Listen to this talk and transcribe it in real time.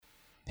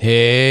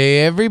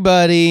Hey,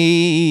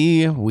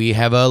 everybody. We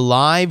have a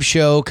live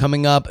show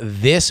coming up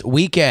this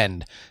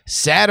weekend,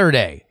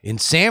 Saturday, in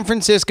San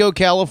Francisco,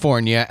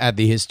 California, at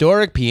the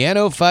historic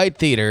Piano Fight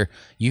Theater.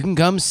 You can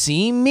come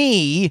see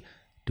me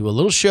do a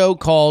little show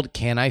called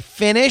Can I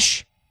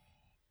Finish?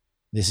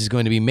 This is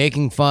going to be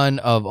making fun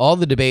of all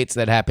the debates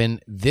that happen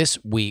this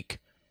week.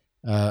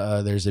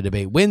 There's a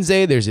debate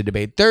Wednesday. There's a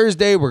debate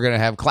Thursday. We're going to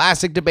have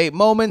classic debate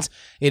moments.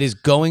 It is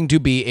going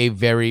to be a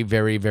very,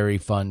 very, very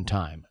fun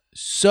time.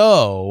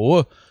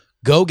 So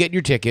go get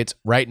your tickets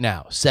right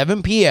now.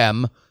 7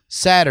 p.m.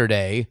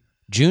 Saturday,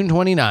 June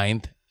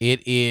 29th.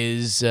 It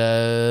is,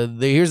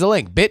 here's the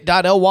link,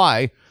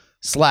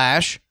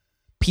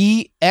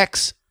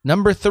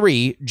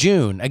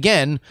 bit.ly/PX3June.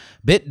 Again,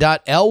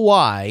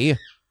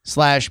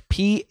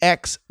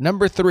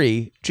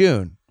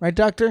 bit.ly/PX3June. Right,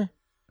 Doctor?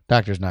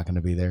 Doctor's not going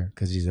to be there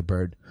because he's a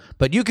bird.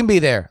 But you can be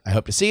there. I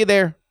hope to see you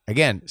there.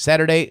 Again,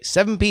 Saturday,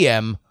 7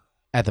 p.m.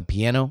 at the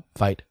Piano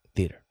Fight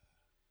Theater.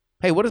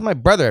 Hey, what does my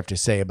brother have to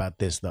say about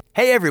this, though?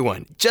 Hey,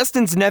 everyone.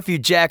 Justin's nephew,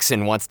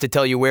 Jackson, wants to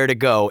tell you where to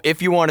go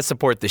if you want to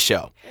support the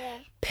show. Yeah.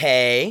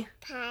 Pay.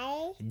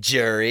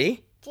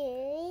 JuRY.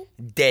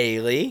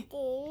 Daily.com.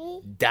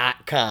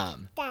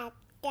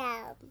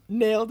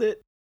 Nailed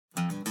it.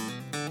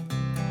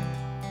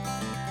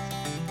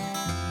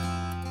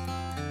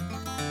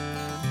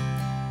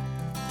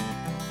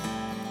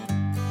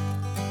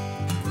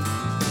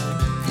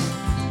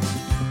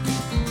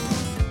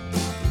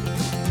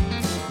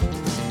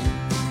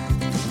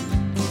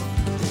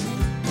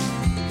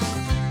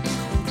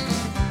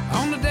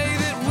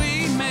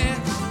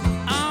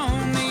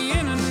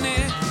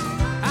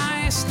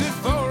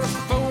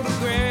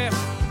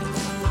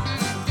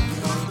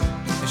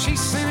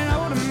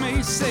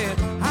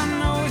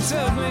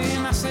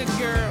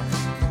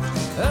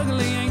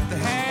 Ugly ain't the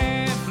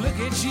half, look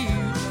at you.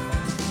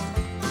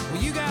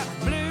 Well, you got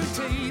blue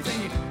teeth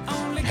and you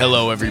only...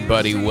 Hello,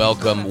 everybody.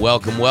 Welcome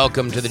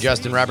to the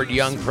Justin Robert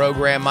Young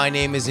program. My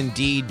name is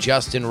indeed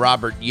Justin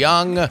Robert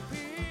Young.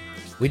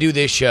 We do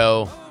this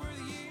show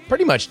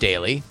pretty much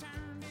daily,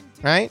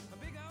 right?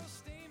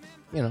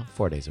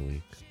 4 days a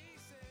week.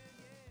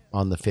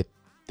 On the 5th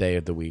day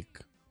of the week,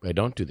 I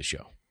don't do the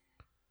show.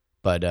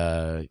 But,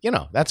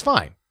 that's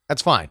fine.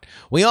 That's fine.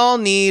 We all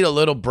need a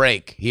little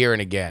break here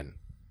and again.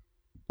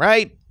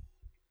 Right?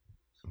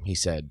 He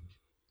said,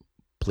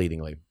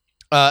 pleadingly.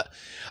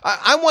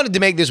 I wanted to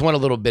make this one a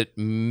little bit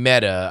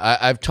meta.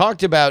 I've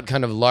talked about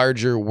kind of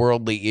larger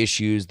worldly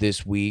issues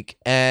this week,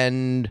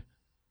 and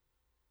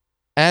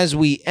as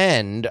we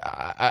end,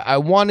 I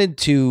wanted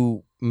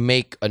to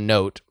make a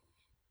note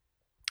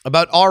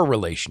about our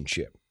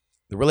relationship,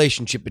 the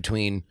relationship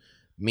between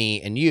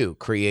me and you,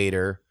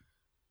 creator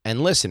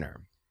and listener.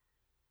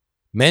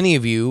 Many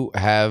of you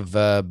have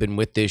been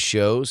with this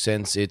show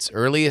since its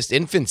earliest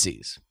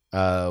infancies.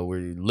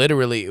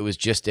 It was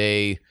just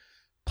a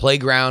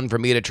playground for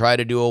me to try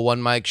to do a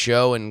one mic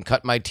show and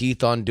cut my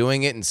teeth on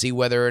doing it and see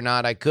whether or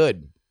not I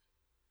could.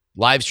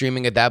 Live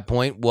streaming at that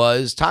point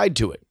was tied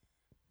to it.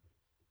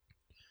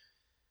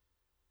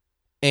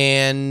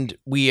 And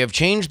we have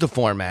changed the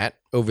format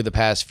over the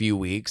past few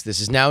weeks. This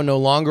is now no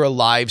longer a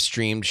live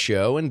streamed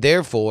show, and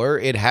therefore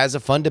it has a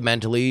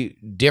fundamentally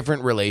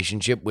different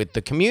relationship with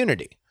the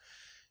community.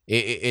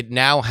 It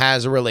now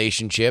has a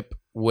relationship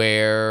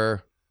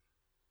where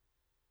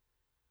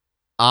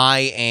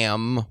I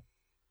am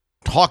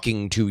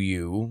talking to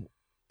you,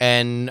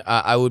 and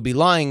I would be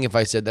lying if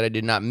I said that I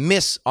did not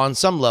miss, on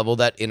some level,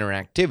 that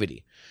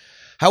interactivity.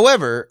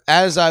 However,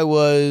 as I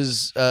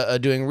was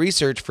doing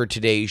research for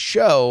today's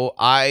show,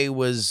 I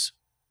was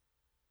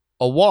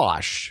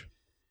awash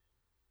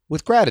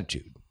with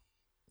gratitude.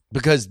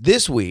 Because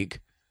this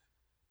week,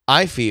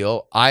 I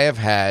feel I have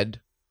had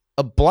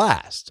a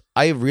blast.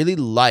 I really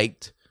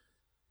liked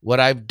what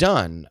I've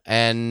done,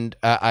 and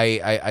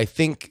I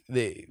think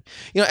that,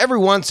 every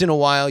once in a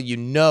while,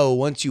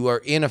 once you are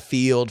in a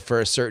field for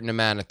a certain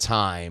amount of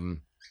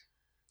time,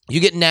 you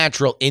get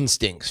natural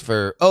instincts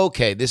for,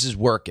 okay, this is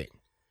working.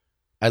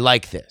 I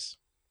like this.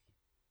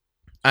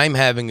 I'm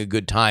having a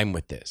good time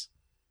with this.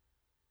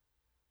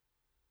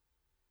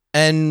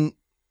 And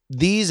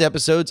these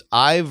episodes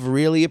I've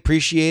really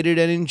appreciated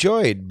and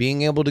enjoyed.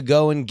 Being able to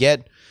go and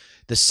get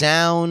the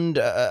sound,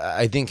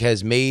 I think,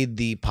 has made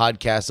the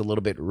podcast a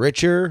little bit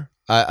richer.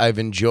 I've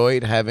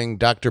enjoyed having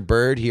Dr.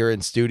 Bird here in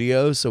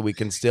studio, so we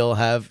can still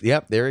have,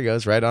 there he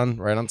goes, right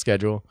on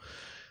schedule.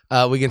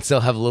 We can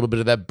still have a little bit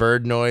of that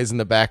bird noise in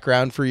the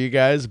background for you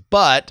guys.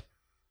 But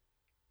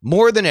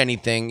more than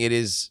anything, it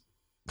is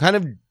kind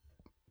of,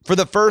 for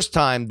the first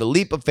time, the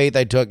leap of faith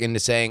I took into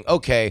saying,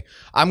 okay,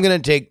 I'm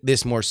going to take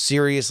this more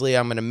seriously.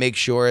 I'm going to make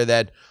sure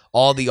that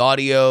all the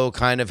audio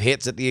kind of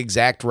hits at the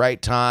exact right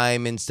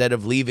time instead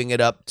of leaving it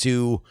up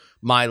to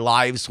my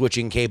live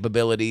switching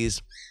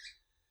capabilities.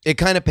 It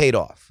kind of paid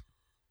off,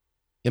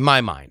 in my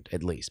mind,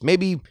 at least.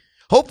 Maybe,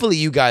 hopefully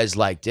you guys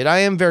liked it. I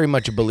am very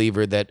much a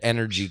believer that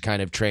energy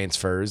kind of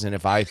transfers, and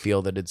if I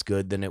feel that it's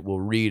good, then it will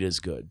read as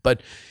good.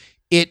 But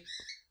it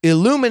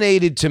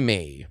illuminated to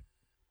me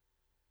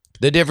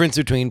the difference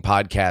between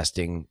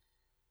podcasting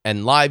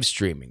and live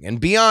streaming and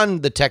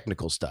beyond the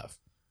technical stuff.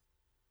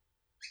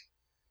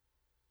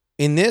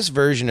 In this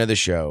version of the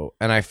show,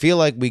 and I feel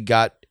like we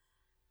got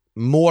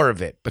more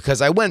of it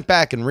because I went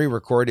back and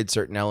re-recorded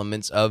certain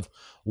elements of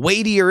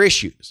weightier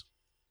issues.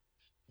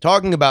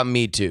 Talking about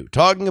Me Too,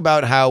 talking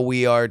about how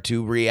we are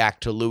to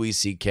react to Louis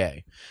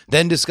C.K.,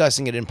 then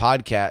discussing it in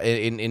podcast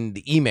in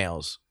the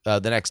emails the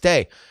next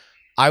day.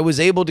 I was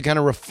able to kind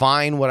of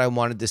refine what I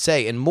wanted to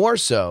say, and more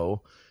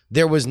so,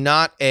 there was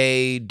not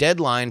a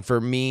deadline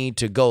for me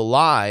to go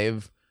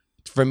live,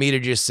 for me to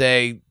just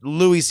say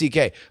Louis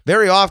C.K.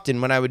 Very often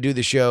when I would do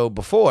the show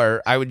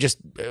before, I would just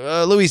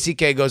Louis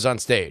C.K. goes on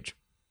stage,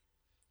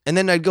 and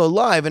then I'd go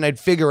live and I'd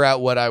figure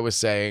out what I was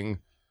saying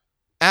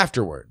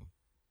afterward.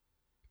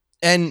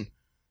 And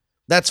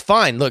that's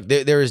fine. Look,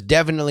 there is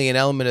definitely an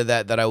element of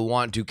that I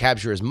want to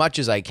capture as much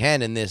as I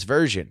can in this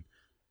version.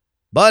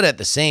 But at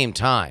the same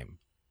time,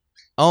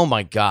 oh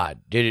my God,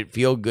 did it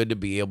feel good to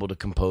be able to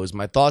compose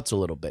my thoughts a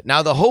little bit.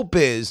 Now, the hope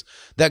is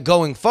that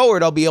going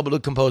forward, I'll be able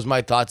to compose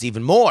my thoughts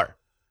even more.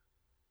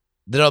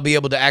 That I'll be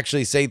able to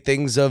actually say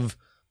things of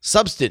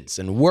substance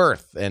and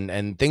worth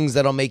and things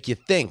that'll make you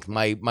think.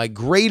 My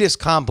greatest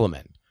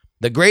compliment,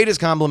 the greatest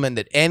compliment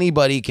that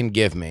anybody can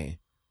give me,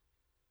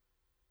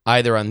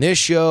 either on this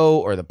show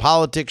or the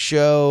politics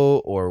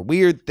show or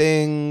Weird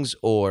Things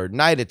or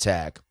Night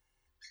Attack,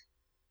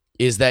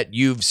 is that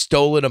you've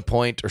stolen a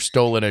point or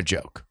stolen a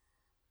joke.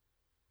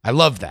 I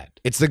love that.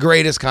 It's the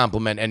greatest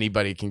compliment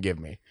anybody can give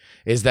me,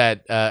 is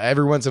that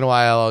every once in a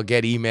while I'll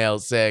get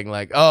emails saying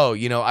like, oh,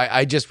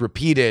 I just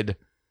repeated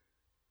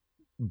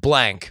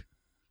blank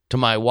to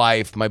my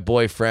wife, my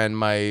boyfriend,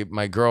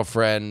 my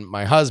girlfriend,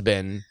 my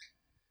husband,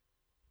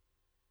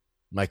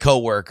 my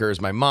coworkers,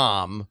 my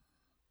mom,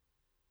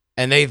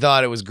 and they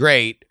thought it was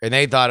great, and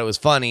they thought it was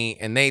funny,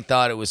 and they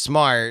thought it was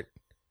smart.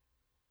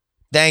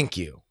 Thank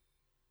you.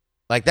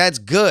 Like, that's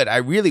good. I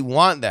really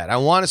want that. I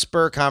want to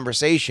spur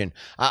conversation.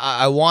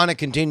 I want to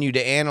continue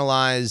to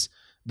analyze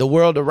the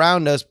world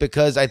around us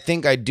because I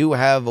think I do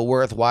have a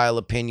worthwhile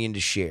opinion to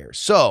share.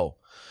 So,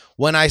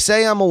 when I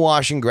say I'm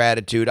awash in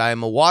gratitude, I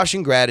am awash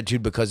in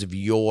gratitude because of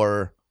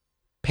your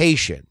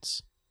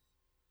patience.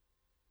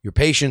 Your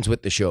patience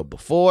with the show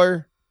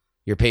before,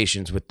 your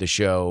patience with the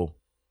show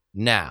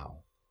now.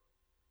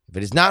 If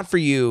it is not for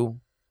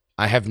you,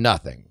 I have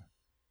nothing.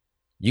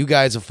 You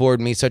guys afford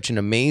me such an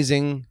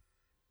amazing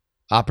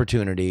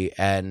opportunity,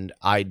 and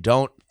I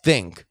don't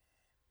think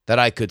that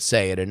I could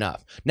say it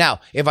enough.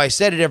 Now, if I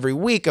said it every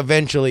week,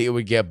 eventually it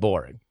would get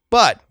boring.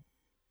 But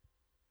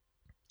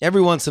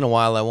every once in a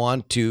while, I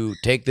want to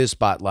take this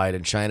spotlight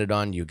and shine it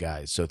on you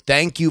guys. So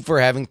thank you for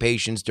having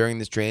patience during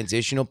this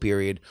transitional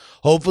period.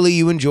 Hopefully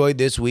you enjoyed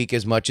this week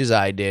as much as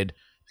I did,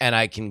 and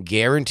I can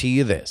guarantee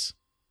you this.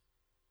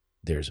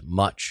 There's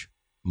much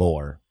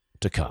more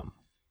to come.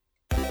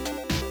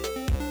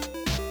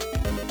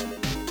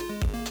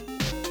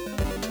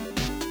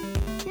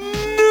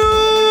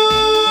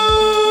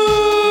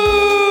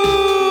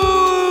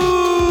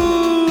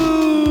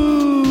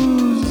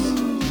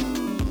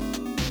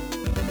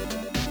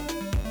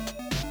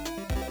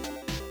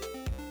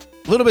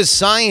 A little bit of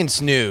science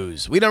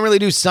news. We don't really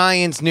do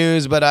science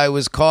news, but I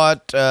was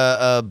caught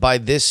by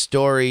this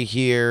story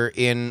here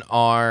in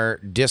our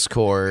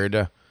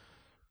Discord.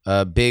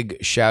 A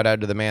big shout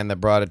out to the man that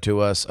brought it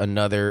to us,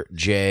 another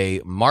J.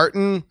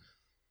 Martin.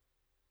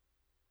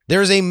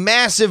 There's a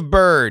massive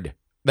bird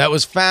that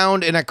was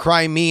found in a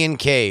Crimean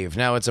cave.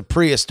 Now, it's a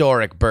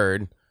prehistoric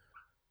bird,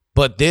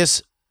 but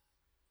this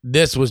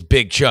was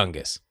Big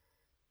Chungus.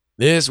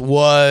 This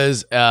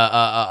was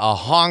a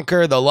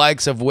honker, the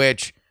likes of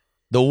which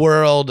the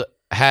world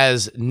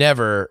has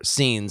never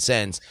seen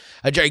since.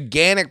 A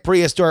gigantic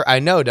prehistoric... I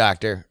know,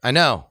 Doctor. I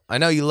know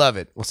you love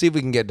it. We'll see if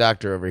we can get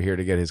Doctor over here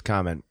to get his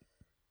comment.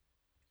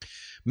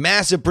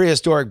 Massive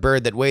prehistoric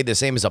bird that weighed the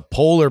same as a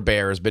polar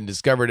bear has been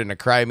discovered in a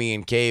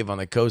Crimean cave on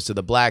the coast of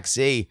the Black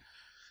Sea.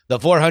 The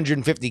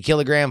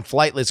 450-kilogram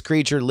flightless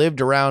creature lived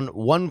around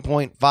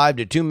 1.5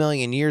 to 2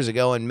 million years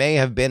ago and may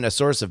have been a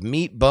source of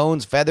meat,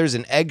 bones, feathers,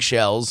 and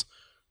eggshells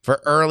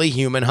for early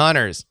human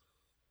hunters.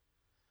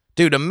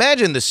 Dude,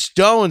 imagine the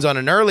stones on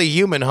an early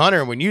human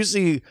hunter when you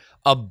see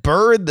a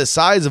bird the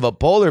size of a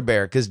polar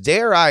bear. Because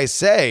dare I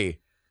say,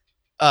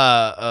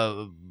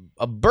 a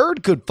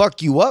bird could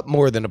fuck you up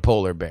more than a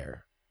polar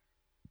bear.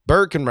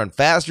 Bird can run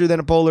faster than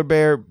a polar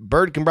bear.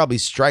 Bird can probably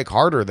strike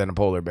harder than a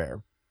polar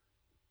bear.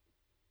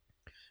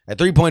 At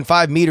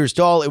 3.5 meters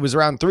tall, it was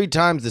around 3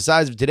 times the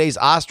size of today's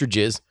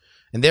ostriches,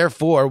 and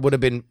therefore would have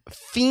been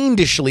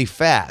fiendishly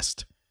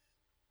fast.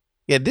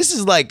 Yeah, this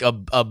is like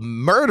a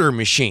murder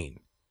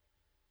machine.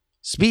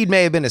 Speed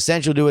may have been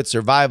essential to its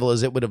survival,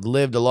 as it would have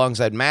lived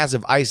alongside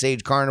massive Ice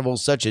Age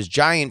carnivals such as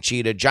giant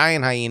cheetah,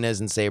 giant hyenas,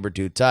 and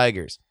saber-toothed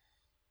tigers.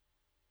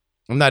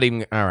 I'm not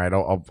even... All right,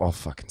 I'll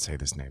fucking say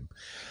this name.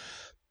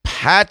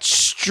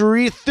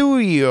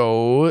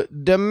 Pachtrithulio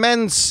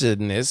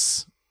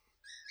dimensinis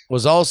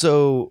was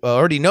also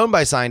already known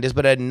by scientists,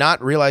 but had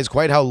not realized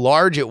quite how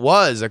large it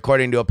was,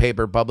 according to a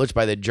paper published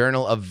by the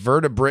Journal of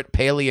Vertebrate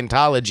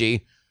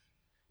Paleontology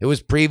It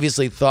was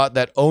previously thought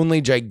that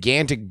only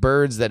gigantic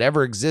birds that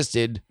ever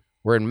existed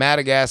were in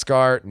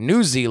Madagascar,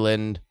 New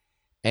Zealand,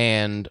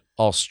 and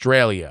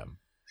Australia.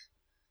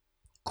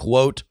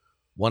 Quote,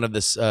 one of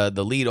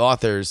the lead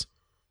authors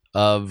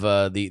of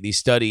the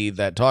study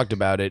that talked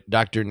about it,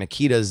 Dr.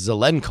 Nikita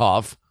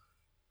Zelenkov,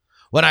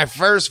 when I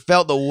first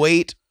felt the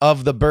weight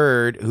of the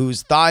bird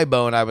whose thigh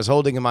bone I was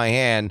holding in my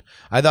hand,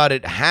 I thought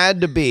it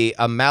had to be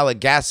a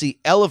Malagasy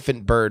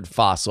elephant bird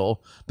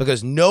fossil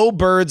because no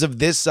birds of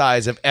this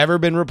size have ever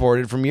been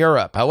reported from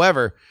Europe.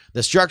 However,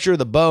 the structure of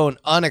the bone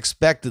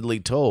unexpectedly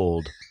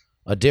told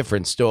a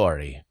different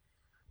story.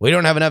 We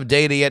don't have enough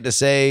data yet to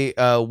say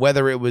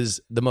whether it was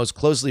the most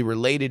closely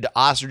related to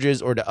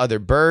ostriches or to other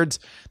birds.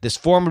 This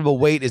formidable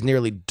weight is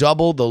nearly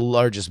double the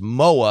largest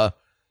moa,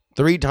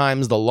 3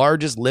 times the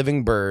largest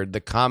living bird, the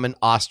common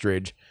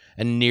ostrich,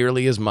 and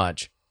nearly as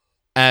much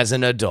as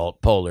an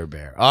adult polar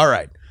bear. All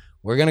right,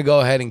 we're going to go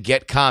ahead and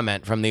get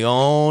comment from the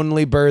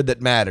only bird that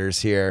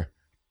matters here.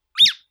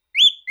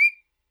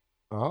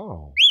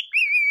 Oh.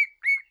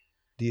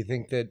 Do you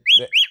think that...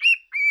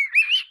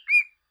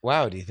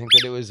 Wow, do you think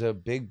that it was a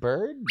big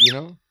bird? You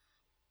know?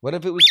 What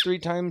if it was 3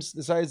 times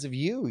the size of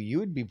you? You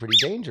would be pretty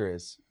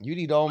dangerous. You'd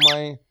eat all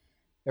my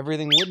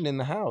everything wooden in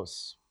the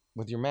house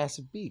with your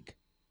massive beak.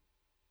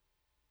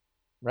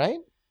 Right?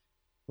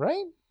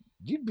 Right?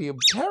 You'd be a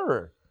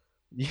terror.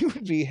 You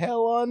would be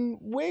hell on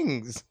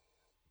wings.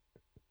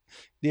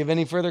 Do you have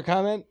any further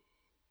comment?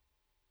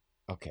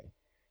 Okay.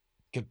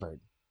 Good bird.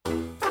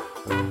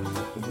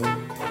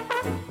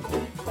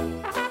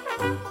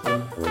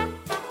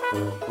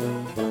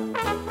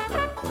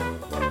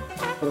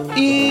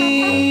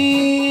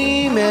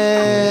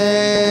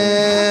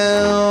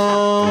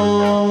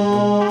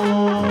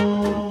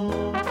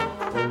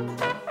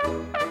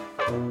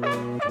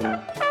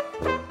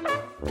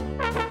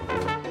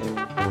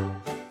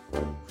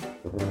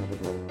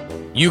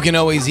 You can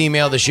always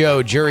email the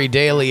show,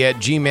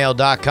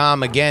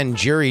 jurydaily@gmail.com. Again,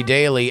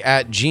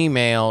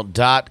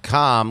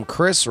 jurydaily@gmail.com.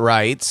 Chris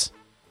writes,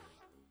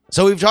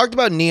 so we've talked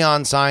about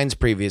neon signs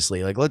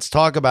previously. Like, let's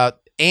talk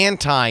about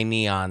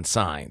anti-neon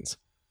signs.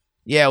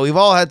 Yeah, we've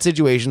all had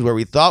situations where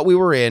we thought we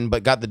were in,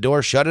 but got the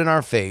door shut in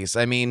our face.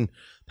 I mean,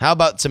 how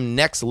about some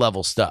next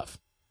level stuff?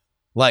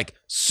 Like,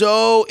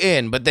 so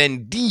in, but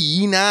then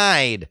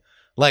denied.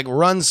 Like,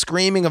 run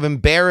screaming of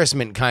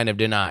embarrassment kind of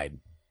denied.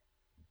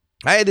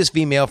 I had this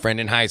female friend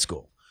in high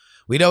school.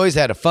 We'd always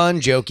had a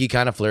fun, jokey,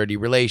 kind of flirty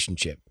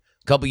relationship.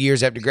 A couple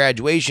years after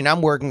graduation,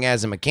 I'm working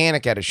as a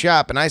mechanic at a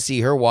shop, and I see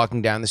her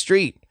walking down the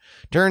street.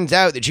 Turns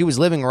out that she was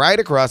living right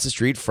across the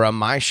street from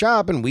my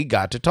shop, and we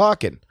got to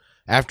talking.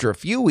 After a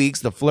few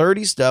weeks, the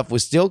flirty stuff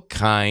was still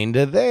kind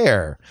of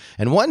there.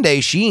 And one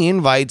day, she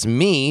invites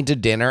me to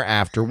dinner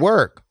after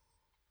work.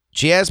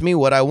 She asked me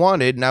what I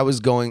wanted, and I was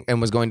going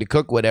to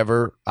cook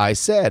whatever I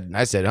said. And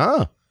I said,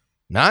 huh,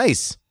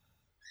 nice.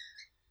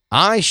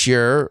 I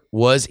sure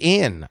was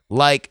in.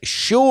 Like,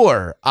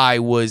 sure I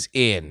was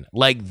in.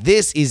 Like,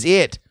 this is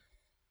it.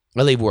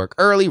 I leave work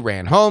early,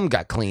 ran home,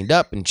 got cleaned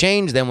up and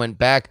changed, then went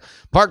back,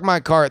 parked my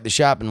car at the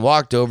shop, and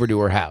walked over to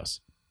her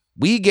house.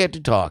 We get to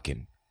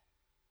talking.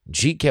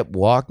 She kept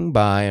walking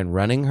by and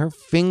running her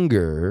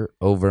finger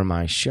over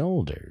my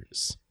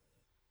shoulders.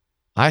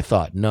 I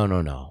thought,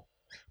 no.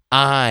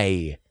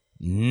 I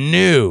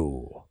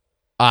knew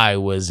I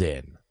was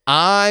in.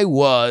 I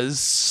was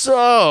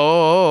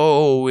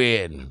so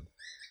in.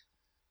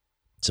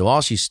 So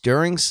while she's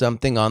stirring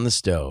something on the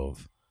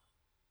stove,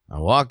 I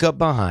walk up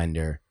behind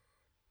her,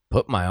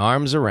 put my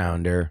arms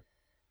around her,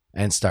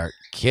 and start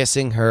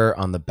kissing her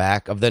on the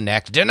back of the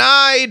neck.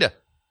 Denied!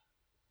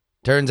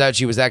 Turns out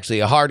she was actually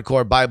a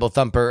hardcore Bible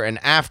thumper, and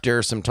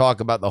after some talk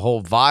about the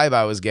whole vibe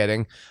I was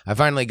getting, I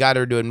finally got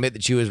her to admit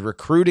that she was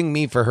recruiting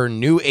me for her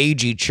new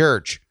agey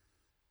church.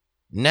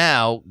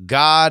 Now,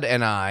 God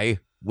and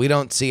we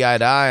don't see eye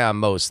to eye on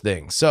most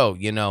things, so,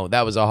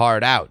 that was a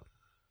hard out.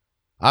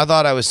 I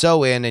thought I was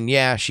so in, and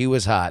yeah, she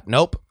was hot.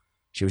 Nope,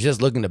 she was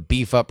just looking to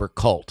beef up her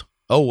cult.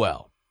 Oh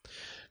well.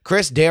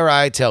 Chris, dare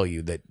I tell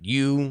you that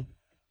you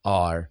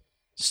are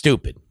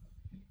stupid.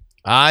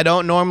 I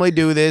don't normally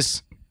do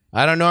this.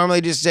 I don't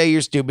normally just say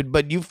you're stupid,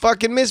 but you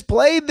fucking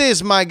misplayed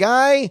this, my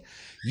guy.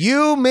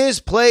 You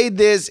misplayed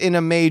this in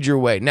a major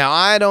way. Now,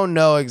 I don't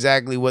know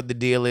exactly what the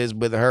deal is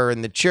with her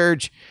and the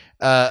church,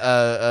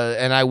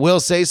 and I will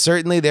say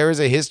certainly there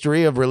is a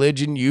history of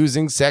religion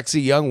using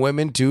sexy young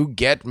women to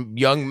get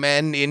young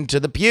men into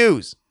the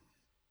pews.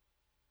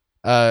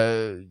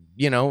 And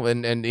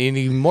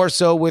even more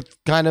so with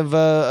kind of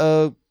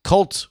a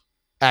cult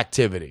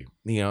activity.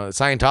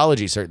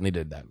 Scientology certainly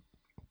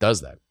does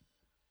that.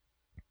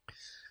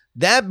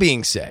 That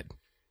being said,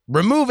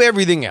 remove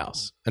everything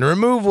else and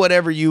remove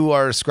whatever you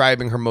are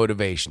ascribing her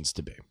motivations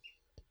to be.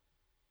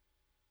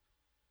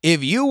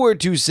 If you were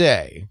to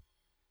say,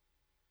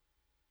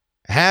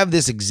 have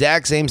this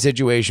exact same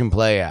situation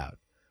play out,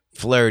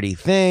 flirty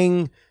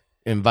thing,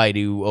 invite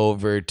you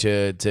over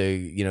to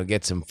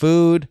get some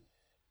food,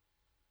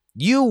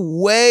 you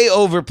way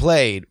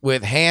overplayed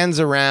with hands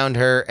around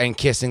her and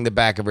kissing the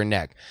back of her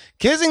neck.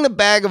 Kissing the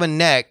back of a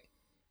neck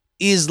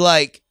is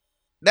like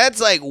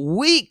That's like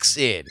weeks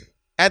in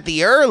at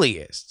the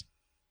earliest.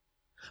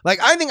 Like,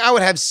 I think I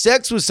would have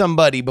sex with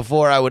somebody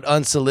before I would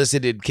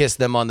unsolicited kiss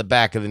them on the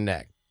back of the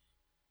neck.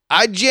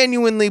 I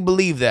genuinely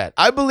believe that.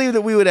 I believe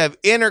that we would have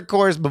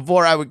intercourse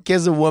before I would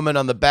kiss a woman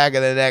on the back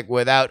of the neck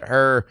without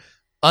her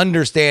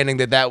understanding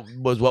that that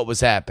was what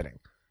was happening.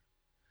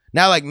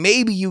 Now, like,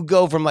 maybe you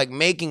go from like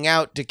making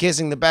out to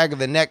kissing the back of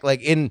the neck,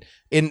 like in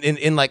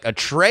like a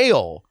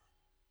trail,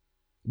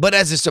 but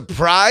as a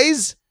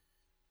surprise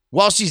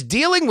while she's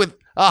dealing with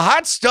a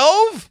hot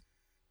stove?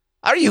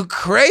 Are you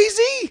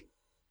crazy?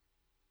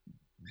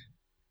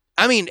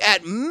 I mean,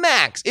 at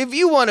max, if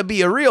you want to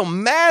be a real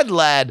mad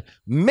lad,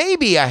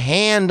 maybe a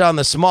hand on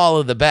the small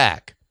of the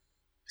back.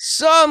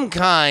 Some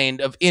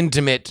kind of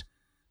intimate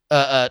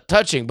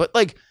touching. But,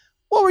 like,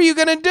 what were you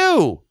going to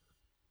do?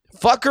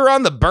 Fuck her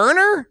on the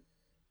burner?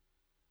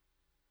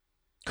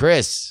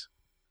 Chris,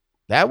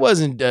 that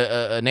wasn't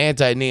an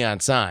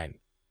anti-neon sign.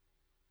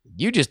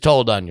 You just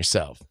told on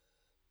yourself.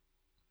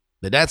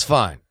 But that's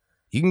fine.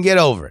 You can get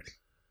over it.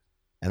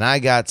 And I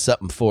got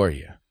something for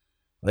you.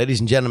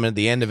 Ladies and gentlemen, at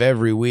the end of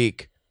every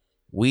week,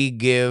 we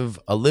give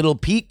a little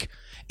peek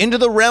into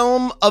the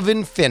realm of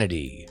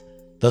infinity.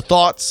 The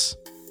thoughts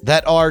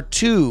that are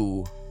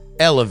too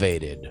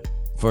elevated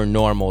for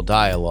normal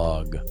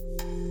dialogue.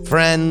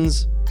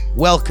 Friends,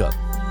 welcome.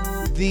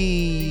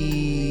 These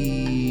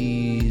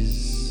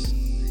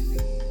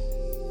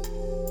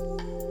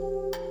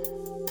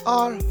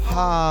are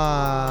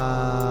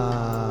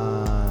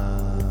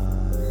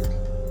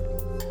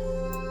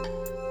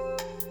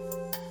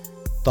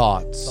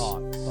thoughts.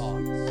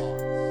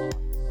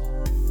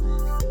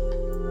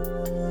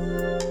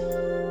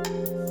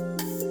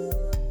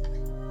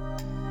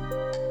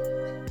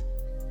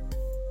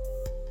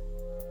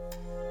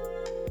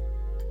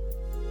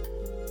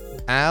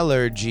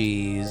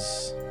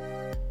 Allergies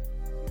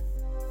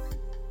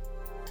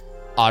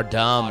are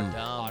dumb.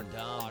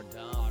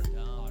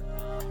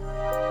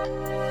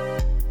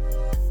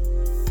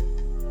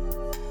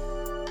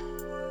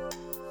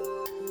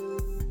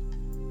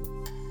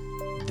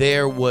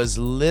 There was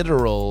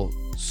literal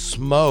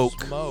smoke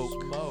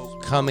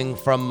coming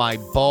from my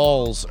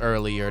balls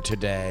earlier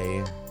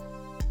today.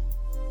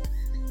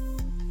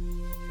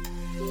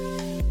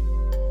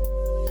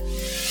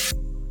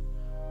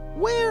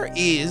 Where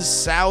is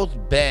South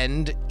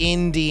Bend,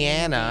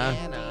 Indiana,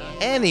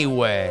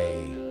 anyway?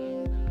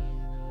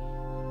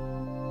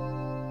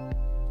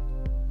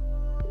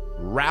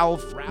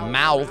 Ralph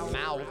Mouth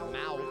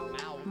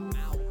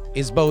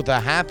is both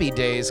a Happy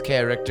Days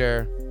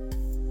character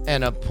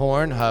and a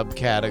Pornhub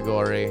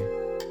category.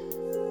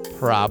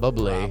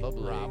 Probably.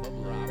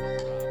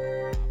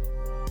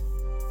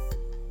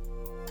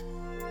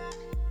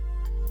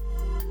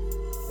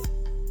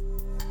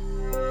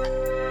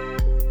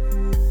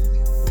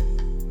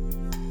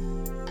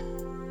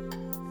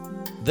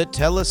 The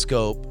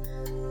telescope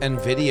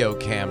and video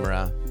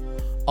camera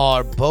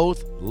are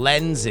both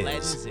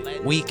lenses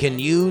we can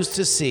use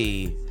to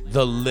see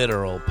the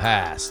literal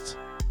past.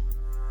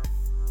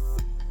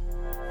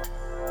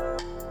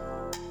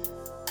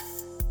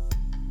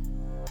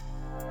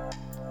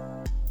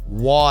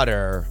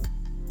 Water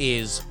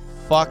is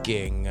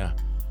fucking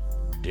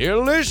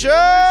delicious!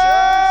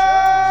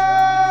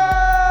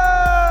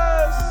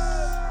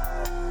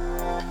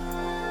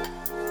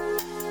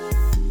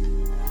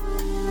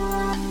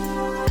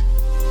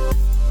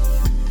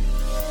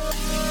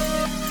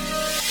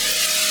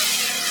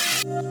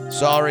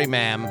 Sorry,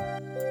 ma'am,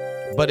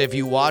 but if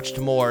you watched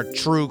more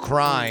true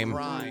crime,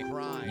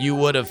 you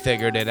would have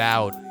figured it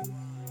out.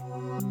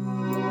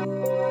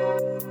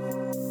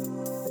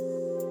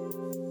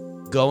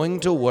 Going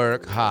to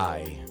work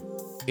high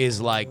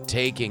is like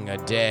taking a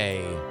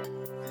day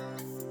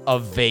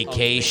of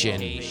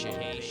vacation.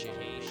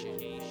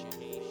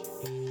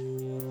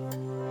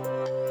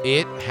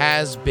 It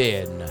has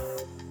been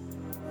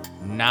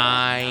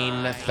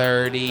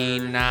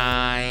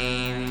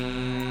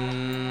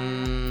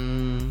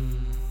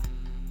 9:39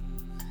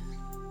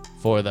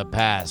 for the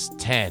past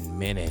 10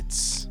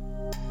 minutes.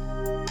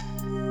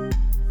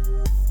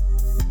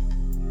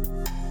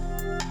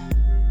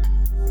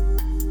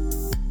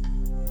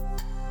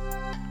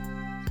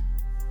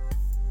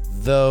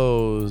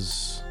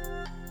 Those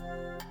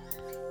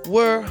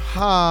were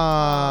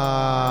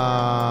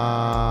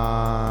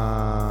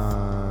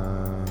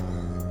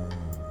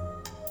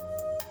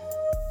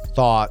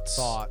thoughts.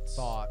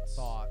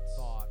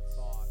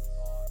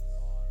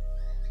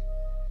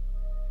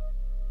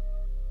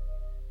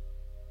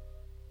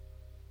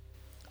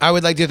 I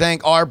would like to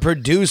thank our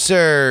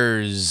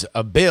producers,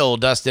 Bill,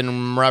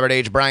 Dustin, Robert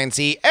H., Brian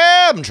C.,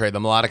 M., Trey the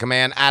Melodica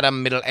Man,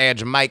 Adam, Middle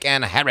Edge, Mike,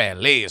 and Harry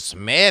Lee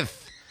Smith.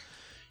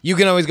 You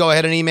can always go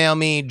ahead and email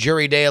me,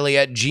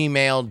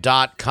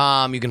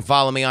 jurydaily@gmail.com. You can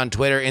follow me on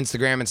Twitter,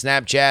 Instagram, and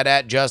Snapchat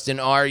at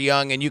Justin R.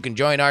 Young, and you can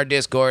join our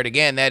Discord.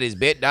 Again, that is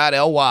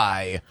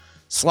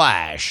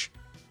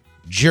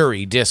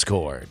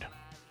bit.ly/JuryDiscord.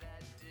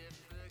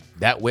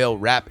 That will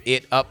wrap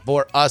it up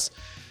for us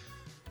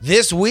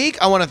This week,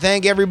 I want to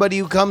thank everybody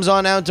who comes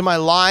on out to my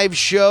live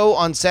show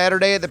on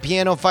Saturday at the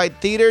Piano Fight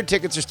Theater.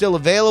 Tickets are still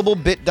available,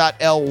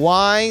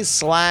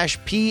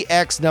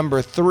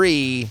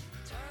 bit.ly/PX3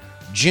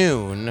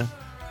 June.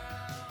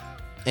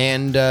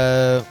 And,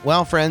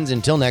 well, friends,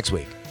 until next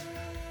week,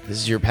 this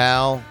is your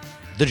pal,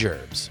 the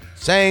Gerbs,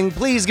 saying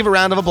please give a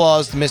round of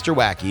applause to Mr.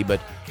 Wacky,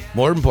 but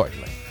more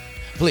importantly,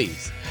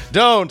 please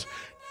don't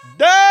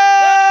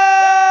die!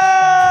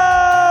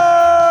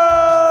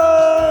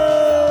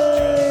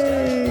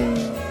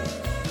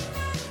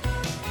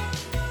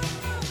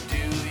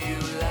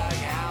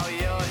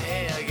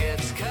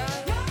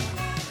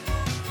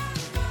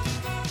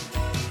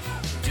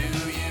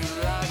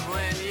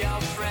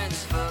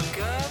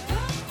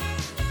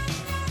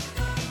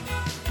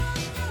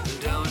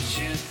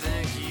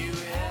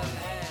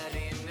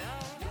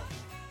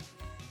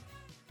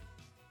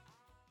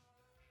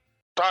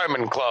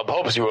 Diamond Club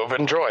hopes you have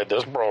enjoyed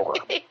this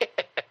program.